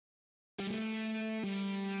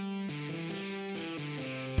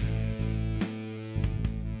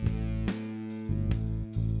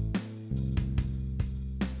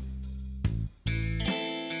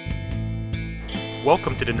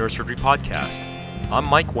Welcome to the Neurosurgery Podcast. I'm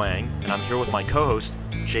Mike Wang, and I'm here with my co-host,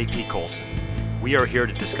 JP Colson. We are here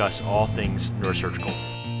to discuss all things neurosurgical.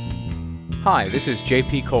 Hi, this is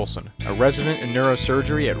JP Colson, a resident in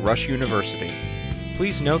neurosurgery at Rush University.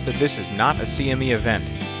 Please note that this is not a CME event,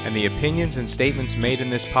 and the opinions and statements made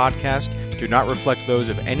in this podcast do not reflect those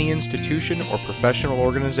of any institution or professional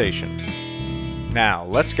organization. Now,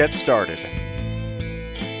 let's get started.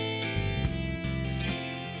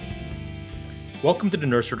 Welcome to the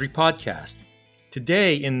Neurosurgery Podcast.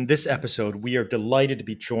 Today, in this episode, we are delighted to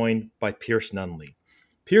be joined by Pierce Nunley.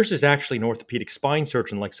 Pierce is actually an orthopedic spine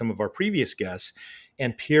surgeon like some of our previous guests,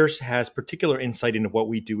 and Pierce has particular insight into what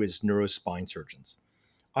we do as neurospine surgeons.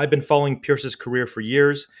 I've been following Pierce's career for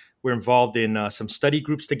years. We're involved in some study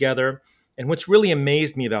groups together, and what's really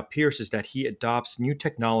amazed me about Pierce is that he adopts new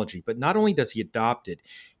technology, but not only does he adopt it,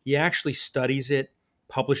 he actually studies it,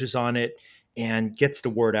 publishes on it, and gets the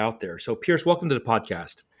word out there. So Pierce, welcome to the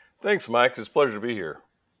podcast. Thanks, Mike. It's a pleasure to be here.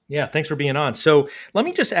 Yeah, thanks for being on. So let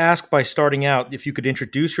me just ask by starting out, if you could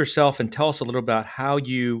introduce yourself and tell us a little about how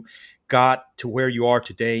you got to where you are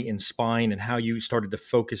today in spine and how you started to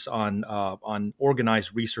focus on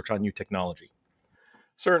organized research on new technology.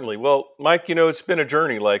 Certainly. Well, Mike, it's been a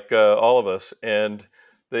journey like all of us. And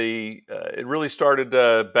it really started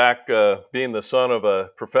back being the son of a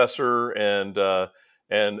professor and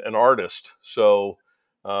an artist. So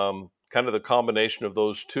kind of the combination of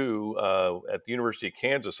those two. At the University of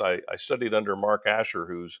Kansas, I studied under Mark Asher,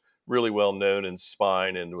 who's really well known in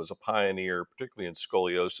spine and was a pioneer, particularly in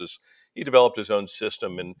scoliosis. He developed his own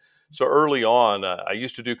system. And so early on, I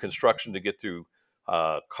used to do construction to get through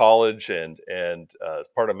college and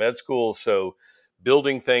part of med school. So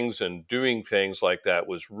building things and doing things like that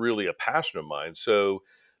was really a passion of mine. So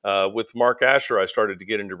with Mark Asher, I started to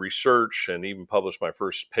get into research and even published my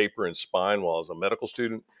first paper in spine while I was a medical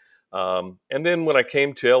student. And then when I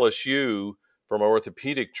came to LSU for my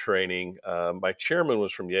orthopedic training, my chairman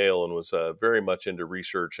was from Yale and was very much into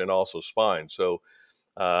research and also spine. So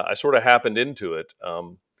I sort of happened into it.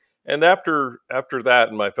 And after that,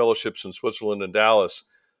 in my fellowships in Switzerland and Dallas,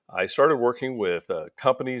 I started working with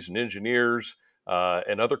companies and engineers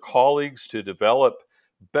and other colleagues to develop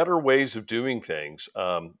better ways of doing things.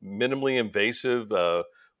 Minimally invasive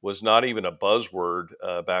was not even a buzzword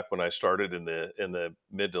back when I started in the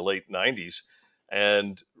mid to late 90s.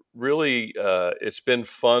 And really, it's been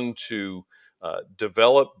fun to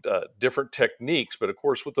develop different techniques. But of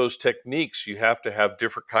course, with those techniques, you have to have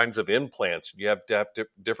different kinds of implants. You have to have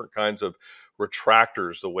different kinds of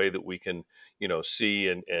retractors, the way that we can, see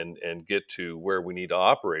and get to where we need to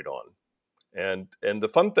operate on. And the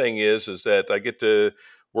fun thing is that I get to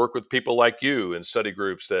work with people like you in study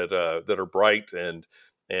groups that are bright, and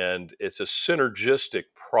it's a synergistic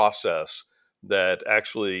process that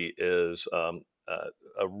actually is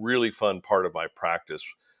a really fun part of my practice,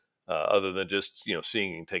 other than just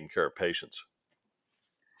seeing and taking care of patients.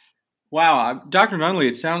 Wow, Dr. Nunley,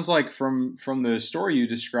 it sounds like from the story you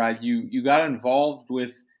described, you got involved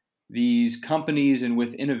with these companies and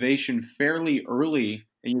with innovation fairly early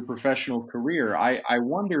in your professional career. I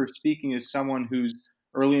wonder, speaking as someone who's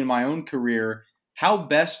early in my own career, how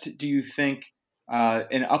best do you think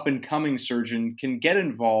an up-and-coming surgeon can get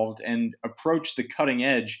involved and approach the cutting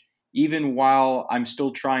edge, even while I'm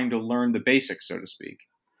still trying to learn the basics, so to speak?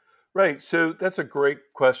 Right. So that's a great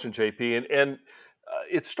question, JP. And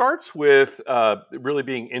it starts with really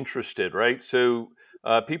being interested, right? So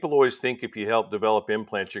people always think if you help develop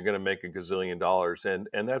implants, you're going to make $1 gazillion,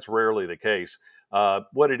 and that's rarely the case.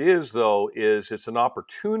 What it is, though, is it's an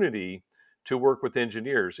opportunity to work with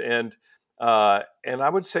engineers, and I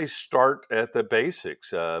would say start at the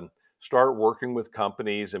basics. Start working with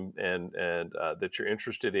companies and that you're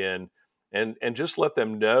interested in, and just let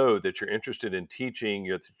them know that you're interested in teaching,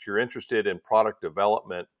 that you're interested in product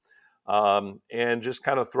development. And just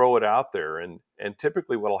kind of throw it out there. And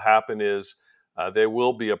typically what will happen is there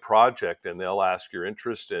will be a project and they'll ask your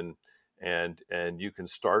interest, and you can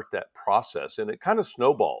start that process, and it kind of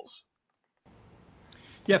snowballs.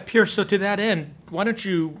 Yeah, Pierce, so to that end, why don't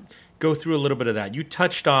you go through a little bit of that? You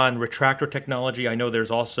touched on retractor technology. I know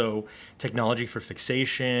there's also technology for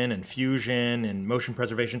fixation and fusion and motion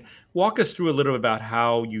preservation. Walk us through a little bit about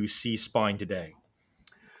how you see spine today.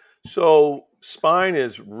 So spine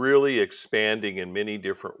is really expanding in many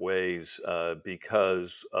different ways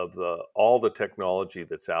because of all the technology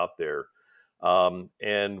that's out there.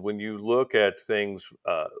 And when you look at things,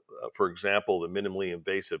 for example, the minimally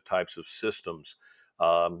invasive types of systems,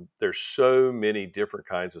 there's so many different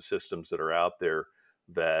kinds of systems that are out there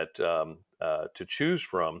that to choose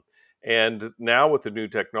from. And now with the new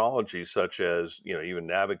technologies, such as even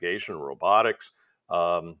navigation, robotics,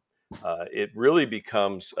 um, it really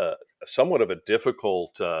becomes somewhat of a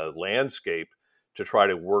difficult landscape to try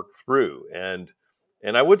to work through. And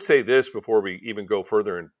I would say this before we even go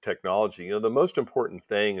further in technology. The most important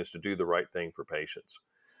thing is to do the right thing for patients.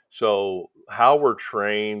 So how we're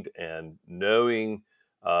trained and knowing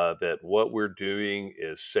that what we're doing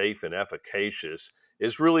is safe and efficacious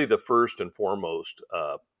is really the first and foremost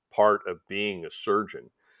part of being a surgeon.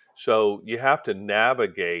 So you have to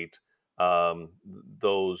navigate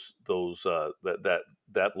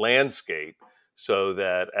that landscape, so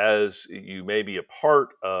that as you may be a part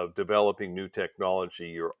of developing new technology,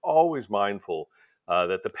 you're always mindful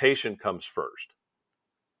that the patient comes first.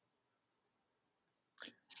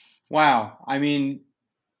 Wow. I mean,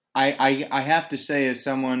 I have to say, as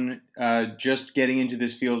someone just getting into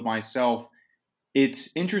this field myself, it's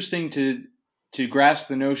interesting to grasp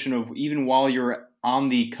the notion of, even while you're on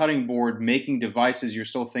the cutting board making devices, you're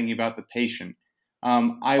still thinking about the patient.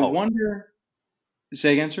 I Always, wonder.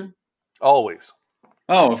 Say again, sir. always.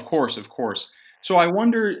 Oh, of course, of course. So I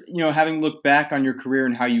wonder, having looked back on your career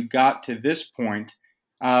and how you got to this point,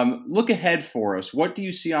 look ahead for us. What do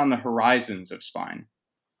you see on the horizons of spine?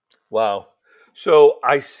 Wow. So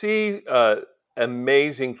I see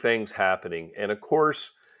amazing things happening. And of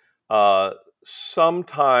course, uh,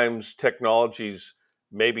 sometimes technology's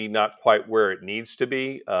maybe not quite where it needs to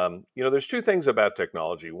be. There's two things about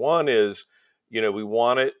technology. One is, we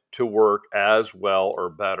want it to work as well or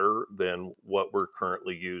better than what we're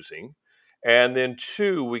currently using. And then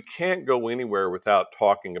two, we can't go anywhere without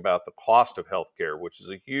talking about the cost of healthcare, which is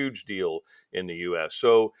a huge deal in the US.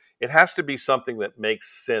 So it has to be something that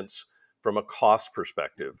makes sense from a cost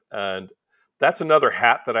perspective. And that's another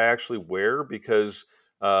hat that I actually wear, because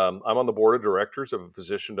I'm on the board of directors of a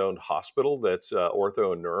physician-owned hospital that's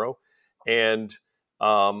ortho and neuro. And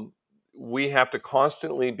we have to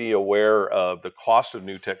constantly be aware of the cost of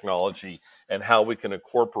new technology and how we can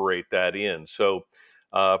incorporate that in. So,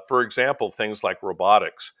 for example, things like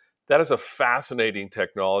robotics, that is a fascinating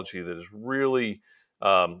technology that is really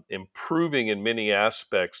improving in many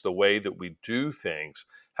aspects the way that we do things.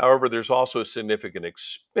 However, there's also a significant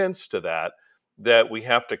expense to that we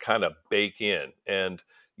have to kind of bake in. And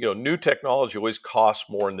new technology always costs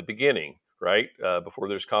more in the beginning, right? Before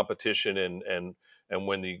there's competition and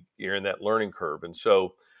when you're in that learning curve. And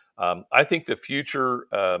so I think the future,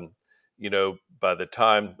 by the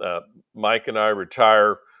time Mike and I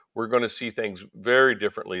retire, we're going to see things very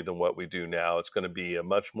differently than what we do now. It's going to be a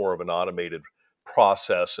much more of an automated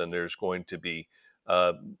process, and there's going to be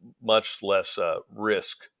uh, much less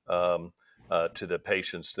risk to the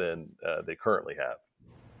patients than they currently have.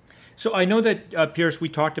 So I know that Pierce, we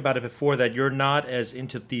talked about it before, that you're not as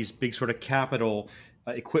into these big sort of capital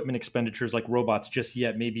equipment expenditures like robots just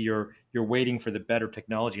yet. Maybe you're waiting for the better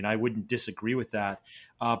technology, and I wouldn't disagree with that.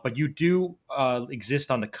 But you do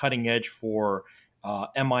exist on the cutting edge for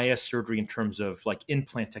MIS surgery in terms of like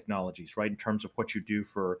implant technologies, right? In terms of what you do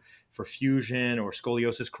for fusion or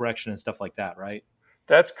scoliosis correction and stuff like that, right?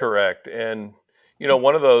 That's correct. And,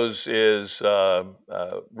 one of those is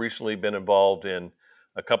recently been involved in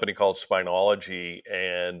a company called Spinology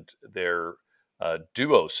and their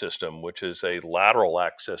Duo system, which is a lateral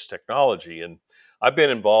access technology. And I've been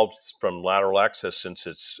involved from lateral access since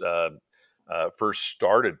it's first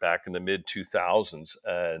started back in the mid 2000s,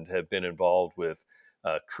 and have been involved with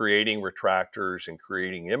creating retractors and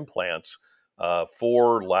creating implants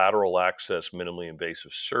for lateral access minimally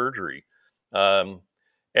invasive surgery. Um,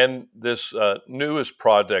 and this newest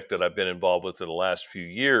project that I've been involved with in the last few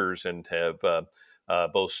years, and have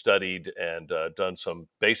both studied and done some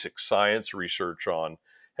basic science research on,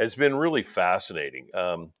 has been really fascinating.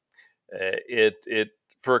 It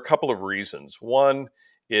for a couple of reasons. One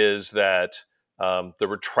is that the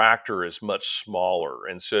retractor is much smaller,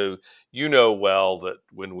 and so well that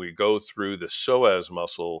when we go through the psoas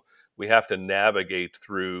muscle, we have to navigate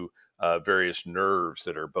through various nerves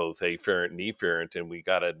that are both afferent and efferent, and we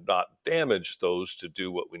got to not damage those to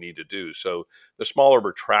do what we need to do. So the smaller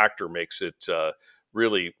retractor makes it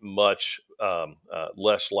really much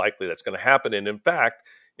less likely that's going to happen. And in fact,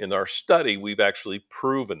 in our study, we've actually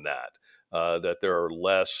proven that there are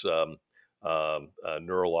less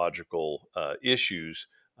neurological issues.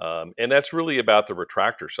 And that's really about the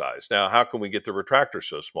retractor size. Now, how can we get the retractor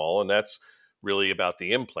so small? And that's really about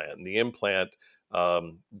the implant. And the implant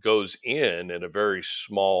goes in a very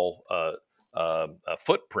small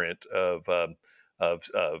footprint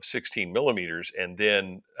of 16 millimeters. And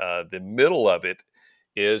then the middle of it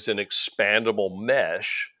is an expandable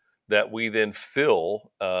mesh that we then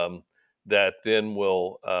fill, that then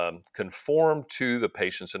will conform to the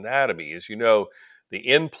patient's anatomy. As you know, the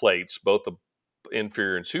end plates, both the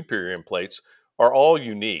inferior and superior implates are all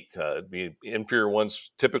unique. The inferior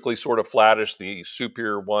one's typically sort of flattish, the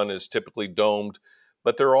superior one is typically domed,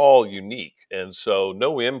 but they're all unique. And so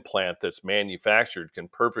no implant that's manufactured can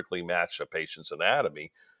perfectly match a patient's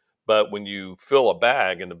anatomy. But when you fill a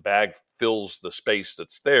bag and the bag fills the space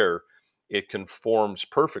that's there, it conforms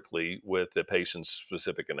perfectly with the patient's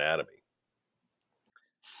specific anatomy.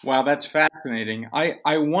 Wow, that's fascinating.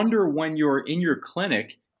 I wonder when you're in your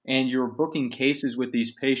clinic and you're booking cases with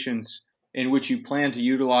these patients in which you plan to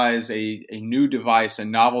utilize a new device, a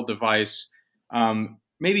novel device,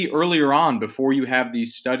 maybe earlier on before you have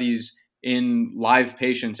these studies in live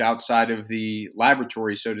patients outside of the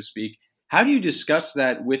laboratory, so to speak. How do you discuss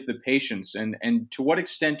that with the patients, and to what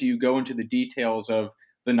extent do you go into the details of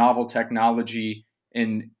the novel technology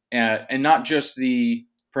and not just the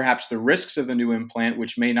perhaps the risks of the new implant,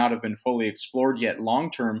 which may not have been fully explored yet long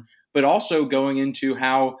term, but also going into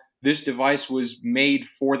how this device was made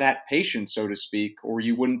for that patient, so to speak, or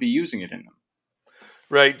you wouldn't be using it in them.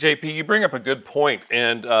 Right, JP, you bring up a good point,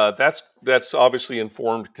 and that's obviously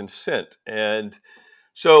informed consent. And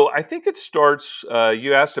so I think it starts.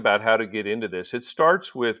 You asked about how to get into this. It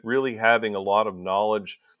starts with really having a lot of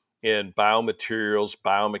knowledge in biomaterials,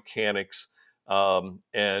 biomechanics,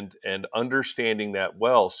 and understanding that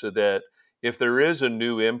well, so that if there is a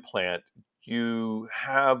new implant, you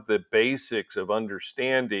have the basics of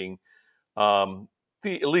understanding, at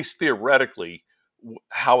least theoretically,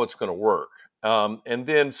 how it's going to work. And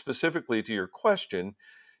then specifically to your question,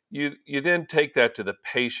 you then take that to the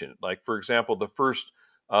patient. Like, for example, the first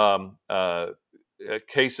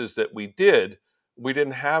cases that we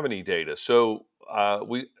didn't have any data. So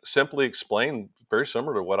we simply explained, very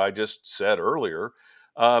similar to what I just said earlier,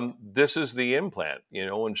 this is the implant,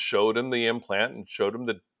 and showed him the implant and showed him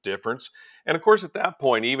the difference. And of course, at that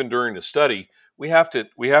point, even during the study, we have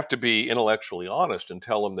to be intellectually honest and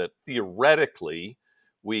tell them that theoretically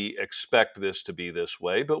we expect this to be this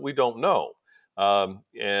way, but we don't know.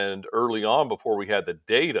 And early on, before we had the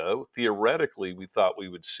data, theoretically, we thought we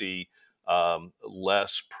would see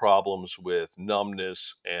less problems with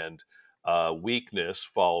numbness and weakness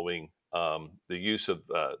following the use of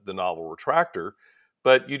the novel retractor.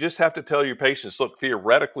 But you just have to tell your patients, look,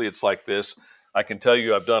 theoretically, it's like this. I can tell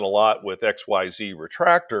you I've done a lot with XYZ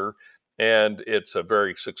retractor, and it's a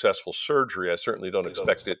very successful surgery. I certainly don't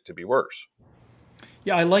expect it to be worse.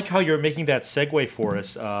 Yeah, I like how you're making that segue for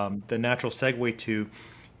us, the natural segue to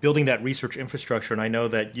building that research infrastructure. And I know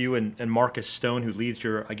that you and Marcus Stone, who leads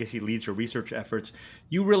your research efforts,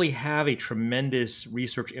 you really have a tremendous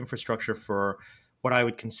research infrastructure for what I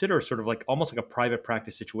would consider sort of like almost like a private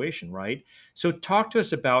practice situation, right? So talk to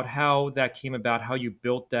us about how that came about, how you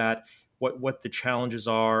built that, what the challenges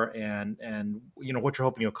are, and what you're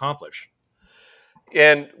hoping to accomplish.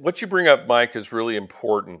 And what you bring up, Mike, is really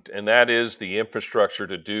important, and that is the infrastructure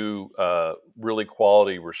to do really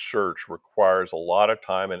quality research requires a lot of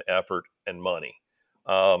time and effort and money.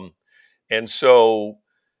 And so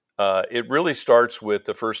it really starts with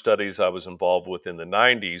the first studies I was involved with in the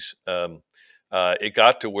 90s. It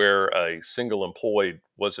got to where a single employee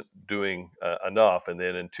wasn't doing enough. And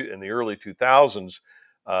then in the early 2000s,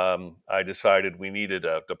 I decided we needed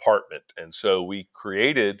a department. And so we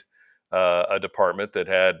created a department that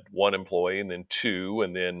had one employee and then two,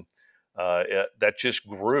 and then that just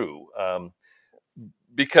grew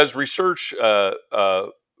because research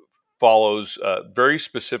follows very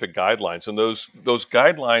specific guidelines, and those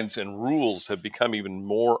guidelines and rules have become even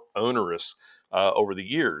more onerous over the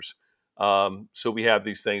years. So we have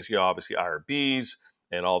these things, obviously IRBs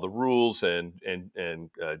and all the rules and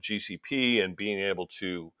GCP, and being able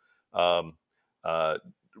to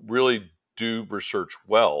really do research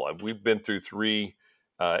well. We've been through 3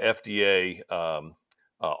 FDA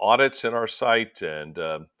audits in our site, and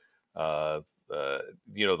those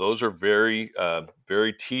are very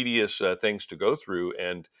very tedious things to go through.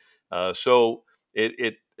 And so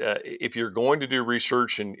if you're going to do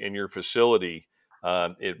research in your facility,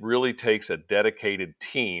 it really takes a dedicated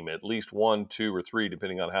team, at least 1, 2, or 3,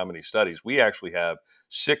 depending on how many studies. We actually have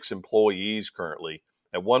 6 employees currently.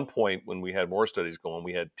 At one point, when we had more studies going,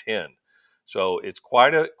 we had 10. So it's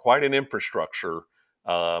quite an infrastructure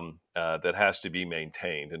that has to be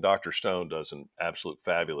maintained, and Dr. Stone does an absolute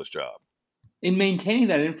fabulous job. In maintaining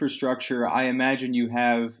that infrastructure, I imagine you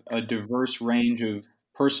have a diverse range of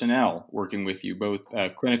personnel working with you, both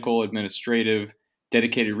clinical, administrative,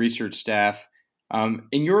 dedicated research staff.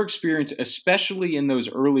 In your experience, especially in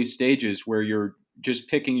those early stages where you're just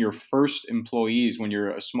picking your first employees, when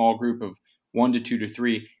you're a small group of 1 to 2 to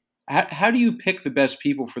 3, how do you pick the best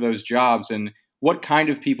people for those jobs, and what kind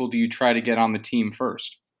of people do you try to get on the team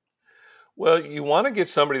first? Well, you want to get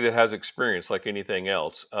somebody that has experience, like anything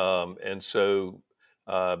else, and so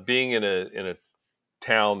being in a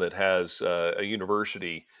town that has a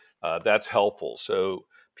university, that's helpful. So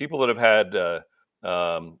people that have had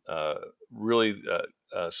really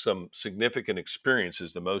some significant experience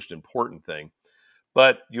is the most important thing.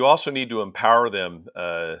 But you also need to empower them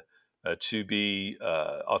to be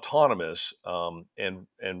autonomous, and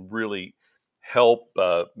really help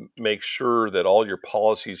make sure that all your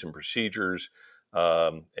policies and procedures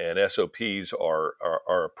and SOPs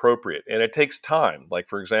are appropriate. And it takes time. Like,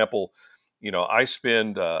 for example, I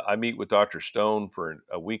meet with Dr. Stone for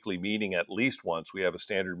a weekly meeting at least once. We have a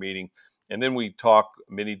standard meeting, and then we talk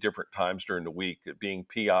many different times during the week. Being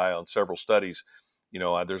PI on several studies,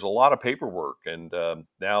 there's a lot of paperwork, and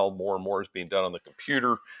now more and more is being done on the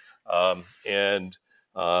computer, and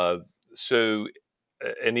so,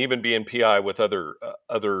 and even being PI with other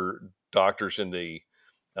doctors in the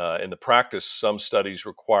practice, some studies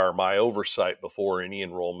require my oversight before any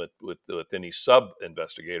enrollment with any sub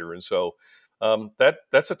investigator, and so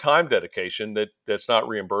that's a time dedication that's not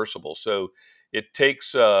reimbursable. So it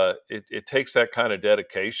takes that kind of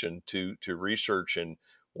dedication to research and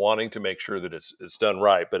wanting to make sure that it's done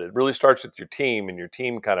right. But it really starts with your team, and your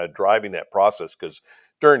team kind of driving that process, because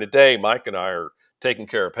during the day, Mike and I are taking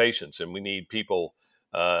care of patients, and we need people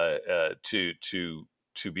to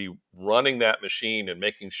be running that machine and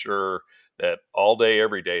making sure that all day,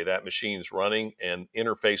 every day, that machine's running and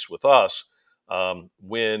interface with us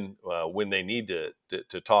when they need to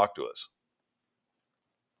talk to us.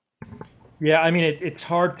 Yeah, I mean, it's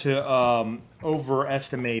hard to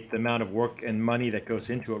overestimate the amount of work and money that goes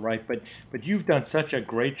into it, right? But you've done such a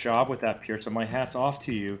great job with that, Pierce. So my hat's off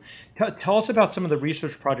to you. Tell us about some of the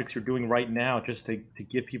research projects you're doing right now, just to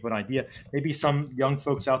give people an idea. Maybe some young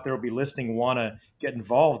folks out there will be listening, want to get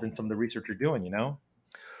involved in some of the research you're doing.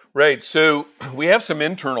 Right. So we have some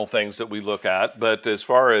internal things that we look at, but as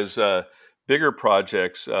far as bigger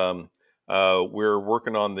projects, we're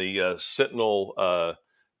working on the Sentinel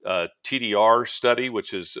TDR study, which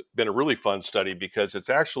has been a really fun study because it's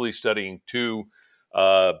actually studying two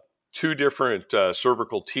different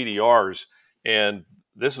cervical TDRs, and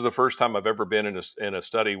this is the first time I've ever been in a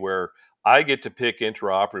study where I get to pick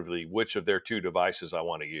intraoperatively which of their two devices I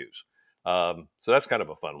want to use. So that's kind of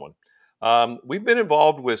a fun one. We've been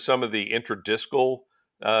involved with some of the intradiscal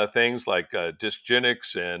things like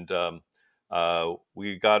Dysgenics, and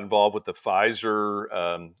we got involved with the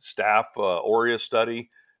Pfizer Staph aureus study.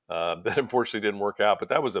 That unfortunately didn't work out, but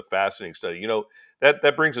that was a fascinating study.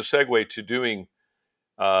 That brings a segue to doing.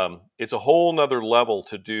 It's a whole nother level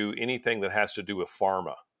to do anything that has to do with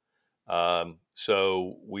pharma.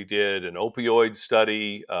 So we did an opioid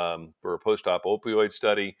study for a post-op opioid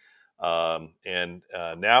study. And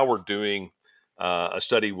now we're doing a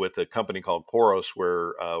study with a company called Koros,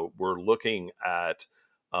 where we're looking at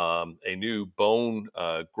a new bone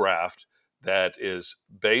graft that is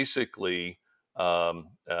basically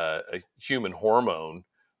a human hormone.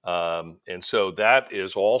 And so that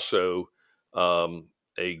is also a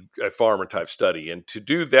pharma type study. And to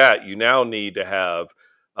do that, you now need to have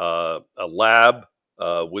a lab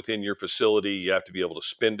within your facility. You have to be able to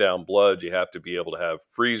spin down blood. You have to be able to have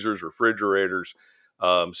freezers, refrigerators.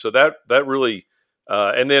 So that really,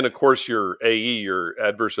 and then of course your AE, your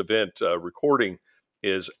adverse event recording,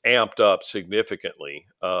 is amped up significantly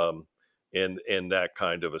in that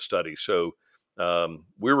kind of a study. So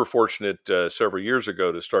we were fortunate several years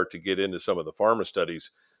ago to start to get into some of the pharma studies,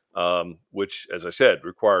 which, as I said,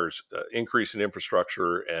 requires increase in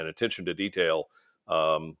infrastructure and attention to detail.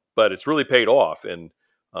 But it's really paid off, and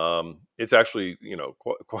it's actually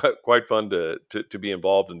quite fun to be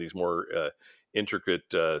involved in these more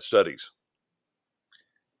intricate studies.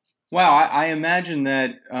 Wow, I imagine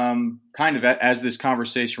that kind of as this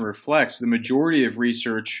conversation reflects, the majority of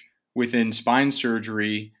research within spine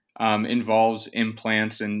surgery involves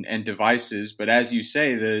implants and devices. But as you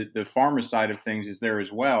say, the pharma side of things is there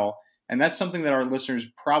as well. And that's something that our listeners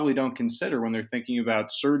probably don't consider when they're thinking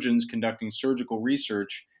about surgeons conducting surgical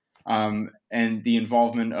research, and the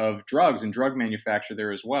involvement of drugs and drug manufacture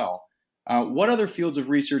there as well. What other fields of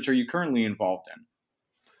research are you currently involved in?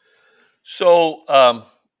 So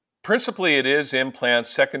principally, it is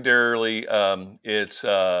implants. Secondarily, it's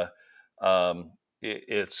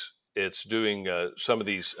doing some of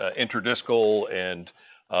these intradiscal and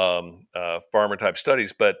pharma type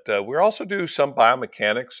studies, but we also do some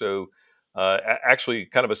biomechanics. So actually,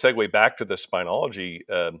 kind of a segue back to the spinology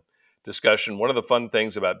discussion. One of the fun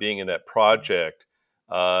things about being in that project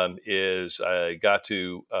is I got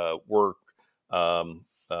to work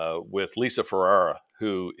with Lisa Ferrara,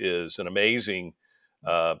 who is an amazing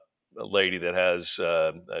a lady that has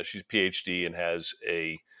she's a PhD and has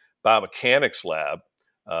a biomechanics lab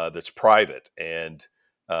that's private, and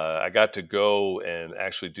I got to go and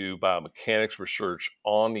actually do biomechanics research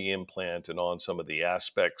on the implant and on some of the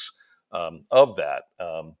aspects of that,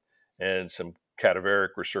 and some cadaveric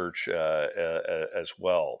research as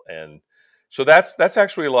well. And so that's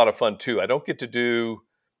actually a lot of fun too. I don't get to do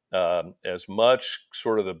as much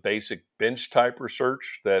sort of the basic bench type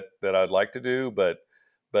research that I'd like to do,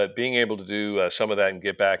 but being able to do some of that and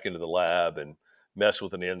get back into the lab and mess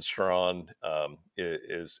with an instron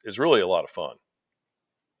is really a lot of fun.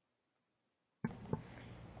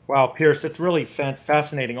 Wow, Pierce, it's really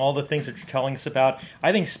fascinating. All the things that you're telling us about.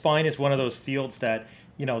 I think spine is one of those fields that,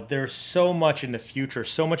 there's so much in the future,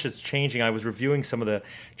 so much is changing. I was reviewing some of the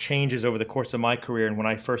changes over the course of my career, and when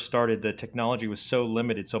I first started, the technology was so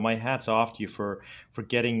limited. So my hat's off to you for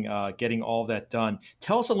getting all that done.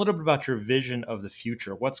 Tell us a little bit about your vision of the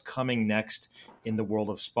future. What's coming next in the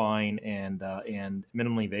world of spine and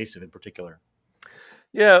minimally invasive in particular?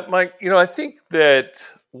 Yeah, Mike, I think that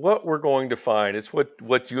what we're going to find, it's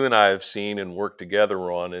what you and I have seen and worked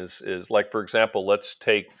together on is like, for example, let's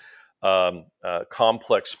take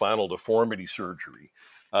complex spinal deformity surgery.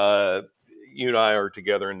 Uh, you and I are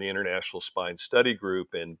together in the International Spine Study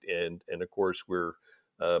Group, and of course we're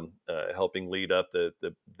helping lead up the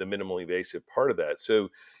minimally invasive part of that. So,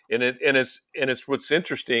 and it's what's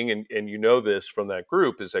interesting, and this from that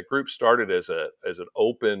group, is that group started as an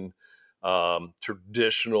open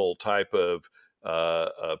traditional type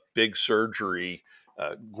of big surgery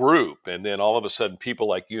group, and then all of a sudden people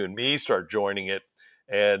like you and me start joining it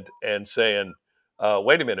and saying,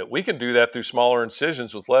 wait a minute, we can do that through smaller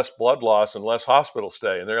incisions with less blood loss and less hospital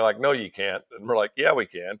stay. And they're like, no, you can't. And we're like, yeah, we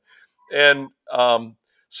can. And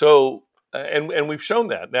and we've shown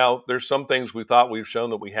that. Now there's some things we thought we've shown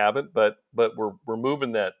that we haven't, but we're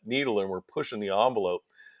moving that needle and we're pushing the envelope.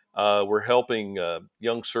 We're helping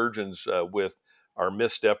young surgeons with our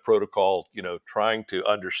MISDEF protocol, trying to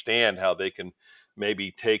understand how they can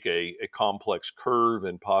maybe take a complex curve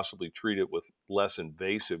and possibly treat it with less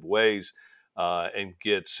invasive ways and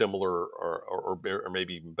get similar or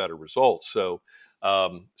maybe even better results. So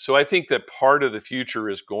I think that part of the future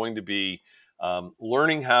is going to be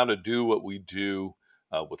learning how to do what we do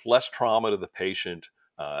with less trauma to the patient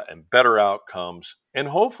and better outcomes, and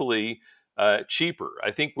hopefully cheaper.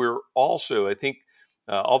 I think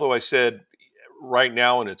although I said right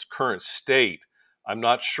now in its current state, I'm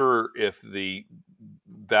not sure if the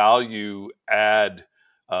value add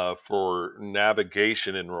for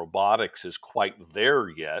navigation and robotics is quite there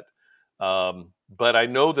yet. But I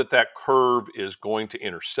know that curve is going to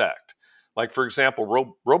intersect. Like, for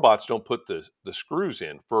example, robots don't put the screws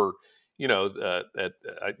in for, you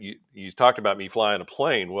talked about me flying a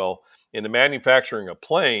plane. Well, in the manufacturing of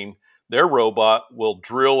plane, their robot will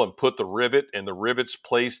drill and put the rivet, and the rivet's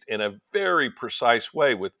placed in a very precise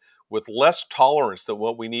way with less tolerance than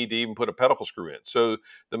what we need to even put a pedicle screw in. So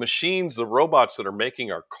the robots that are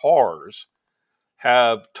making our cars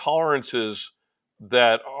have tolerances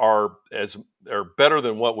that are better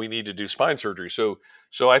than what we need to do spine surgery.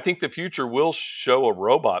 So I think the future will show a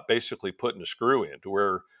robot basically putting a screw in, to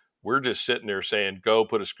where we're just sitting there saying, go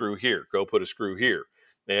put a screw here, go put a screw here.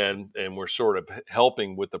 And we're sort of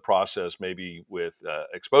helping with the process, maybe with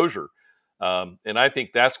exposure. And I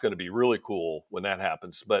think that's going to be really cool when that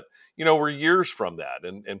happens. But, we're years from that.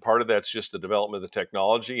 And part of that's just the development of the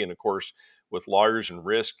technology. And of course, with lawyers and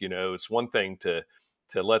risk, it's one thing to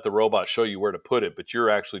let the robot show you where to put it, but you're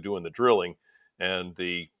actually doing the drilling, and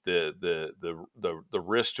the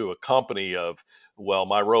risk to a company of, well,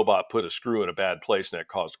 my robot put a screw in a bad place and that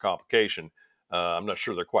caused a complication. I'm not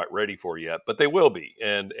sure they're quite ready for yet, but they will be.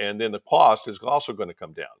 And then the cost is also going to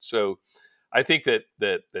come down. So I think that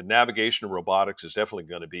the navigation of robotics is definitely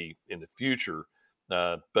going to be in the future,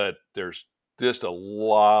 but there's just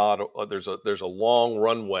there's a long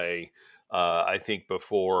runway, I think,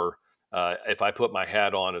 before if I put my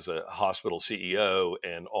hat on as a hospital CEO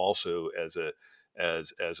and also as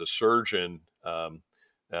a surgeon,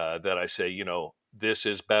 that I say, this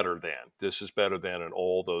is better than in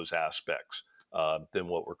all those aspects than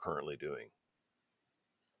what we're currently doing.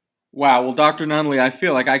 Wow. Well, Dr. Nunley, I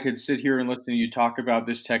feel like I could sit here and listen to you talk about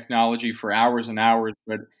this technology for hours and hours,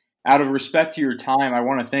 but out of respect to your time, I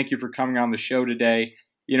want to thank you for coming on the show today.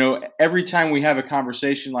 Every time we have a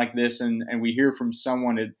conversation like this and we hear from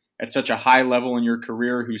someone at such a high level in your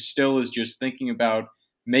career who still is just thinking about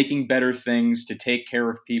making better things to take care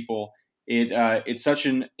of people, it's such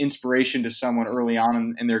an inspiration to someone early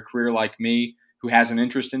on in their career like me who has an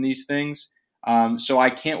interest in these things. So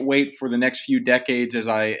I can't wait for the next few decades as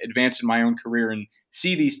I advance in my own career and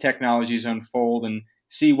see these technologies unfold and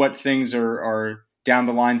see what things are down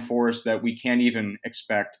the line for us that we can't even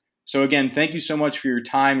expect. So again, thank you so much for your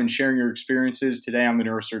time and sharing your experiences today on the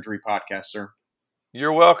Neurosurgery Podcast, sir.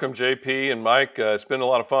 You're welcome, JP and Mike. It's been a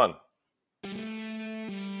lot of fun.